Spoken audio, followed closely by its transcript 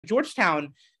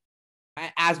Georgetown,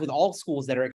 as with all schools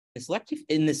that are selective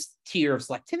in this tier of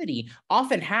selectivity,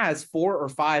 often has 4 or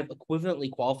 5 equivalently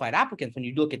qualified applicants when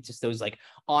you look at just those like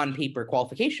on paper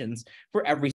qualifications for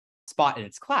every spot in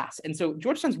its class. And so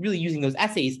Georgetown's really using those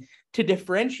essays to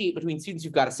differentiate between students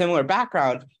who've got a similar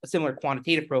background, a similar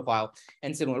quantitative profile,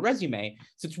 and similar resume.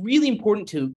 So it's really important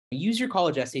to use your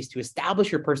college essays to establish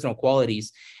your personal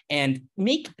qualities and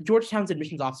make Georgetown's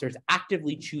admissions officers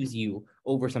actively choose you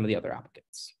over some of the other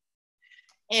applicants.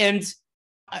 And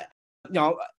I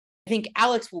think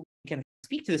Alex will kind of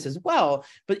speak to this as well,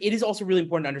 but it is also really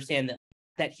important to understand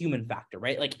that human factor,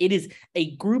 right? Like it is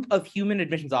a group of human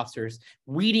admissions officers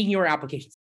reading your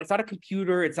applications. It's not a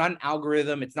computer, it's not an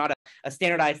algorithm, it's not a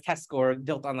standardized test score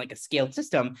built on like a scaled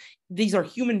system. These are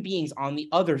human beings on the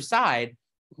other side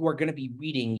who are going to be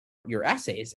reading your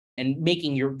essays and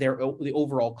making the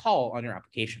overall call on your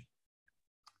application.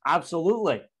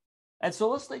 Absolutely. And so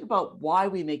let's think about why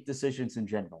we make decisions in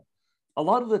general. A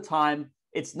lot of the time,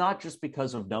 it's not just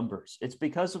because of numbers. It's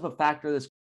because of a factor that's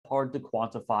hard to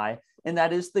quantify, and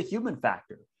that is the human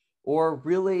factor, or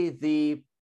really the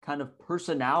kind of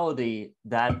personality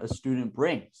that a student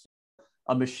brings.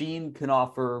 A machine can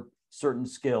offer certain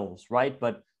skills, right?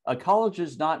 But a college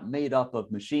is not made up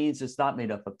of machines. It's not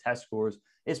made up of test scores.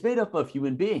 It's made up of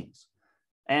human beings.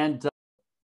 And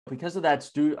because of that,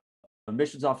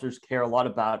 admissions officers care a lot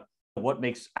about what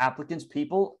makes applicants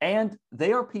people, and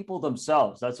they are people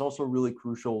themselves. That's also really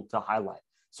crucial to highlight.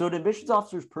 So an admissions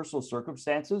officer's personal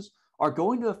circumstances are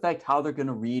going to affect how they're going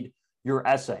to read your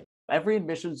essay. Every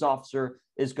admissions officer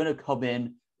is going to come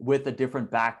in with a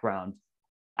different background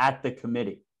at the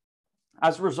committee.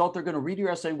 As a result, they're going to read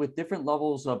your essay with different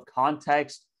levels of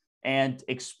context and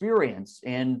experience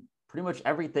in pretty much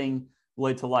everything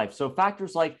related to life. So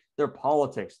factors like their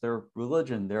politics, their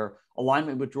religion, their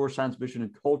alignment with Georgetown's mission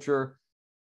and culture,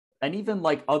 and even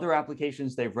like other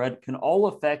applications they've read can all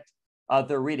affect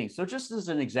their reading. So just as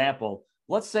an example,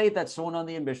 let's say that someone on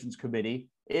the admissions committee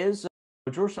is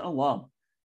a Georgetown alum,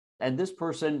 and this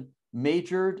person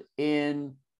majored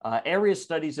in area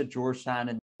studies at Georgetown,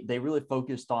 and they really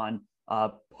focused on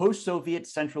post-Soviet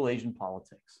Central Asian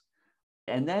politics.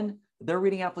 And then they're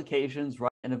reading applications,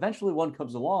 right? And eventually one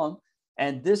comes along,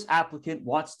 and this applicant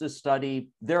wants to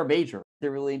study their major.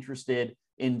 They're really interested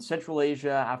in Central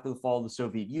Asia after the fall of the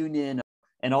Soviet Union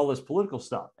and all this political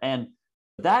stuff. And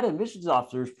that admissions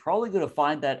officer is probably going to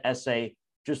find that essay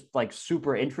just like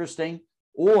super interesting,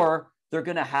 or they're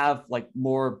going to have like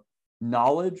more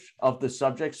knowledge of the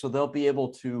subject. So they'll be able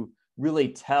to really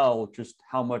tell just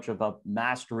how much of a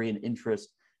mastery and interest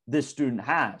this student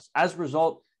has. As a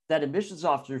result, that admissions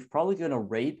officer is probably going to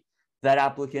rate that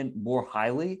applicant more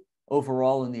highly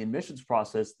overall in the admissions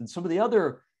process than some of the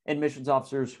other admissions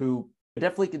officers who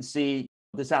definitely can see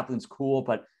this applicant's cool,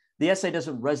 but the essay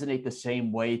doesn't resonate the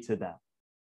same way to them.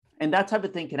 And that type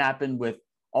of thing can happen with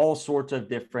all sorts of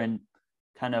different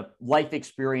kind of life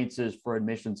experiences for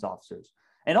admissions officers.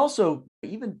 And also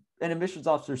even an admissions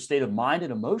officer's state of mind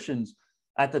and emotions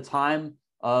at the time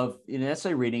of an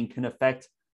essay reading can affect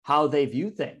how they view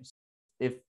things.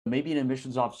 If maybe an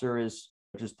admissions officer is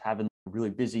just having a really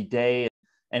busy day,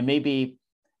 and maybe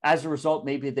as a result,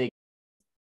 maybe they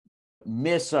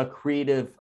miss a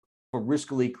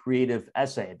riskily creative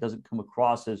essay. It doesn't come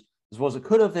across as well as it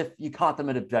could have if you caught them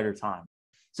at a better time.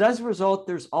 So as a result,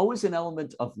 there's always an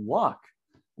element of luck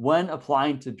when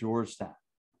applying to Georgetown.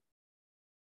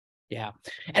 Yeah.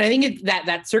 And I think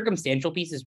that circumstantial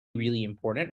piece is really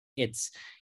important. It's,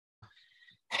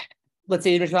 let's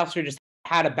say the admissions officer just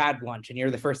had a bad lunch and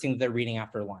you're the first thing that they're reading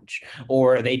after lunch,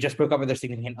 or they just broke up with their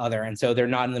significant other, and so they're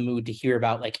not in the mood to hear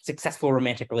about like successful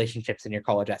romantic relationships in your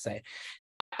college essay.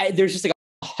 There's just like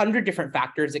 100 different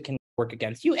factors that can work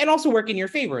against you and also work in your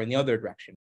favor in the other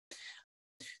direction.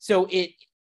 So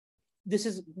this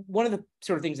is one of the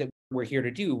sort of things that we're here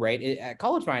to do, right, at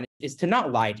CollegeVine, is to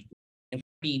not lie to you and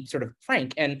be sort of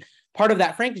frank. And part of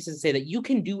that frankness is to say that you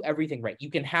can do everything right. You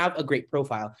can have a great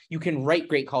profile. You can write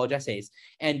great college essays,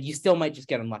 and you still might just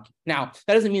get unlucky. Now,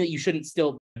 that doesn't mean that you shouldn't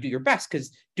still do your best,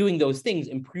 because doing those things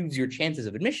improves your chances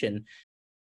of admission.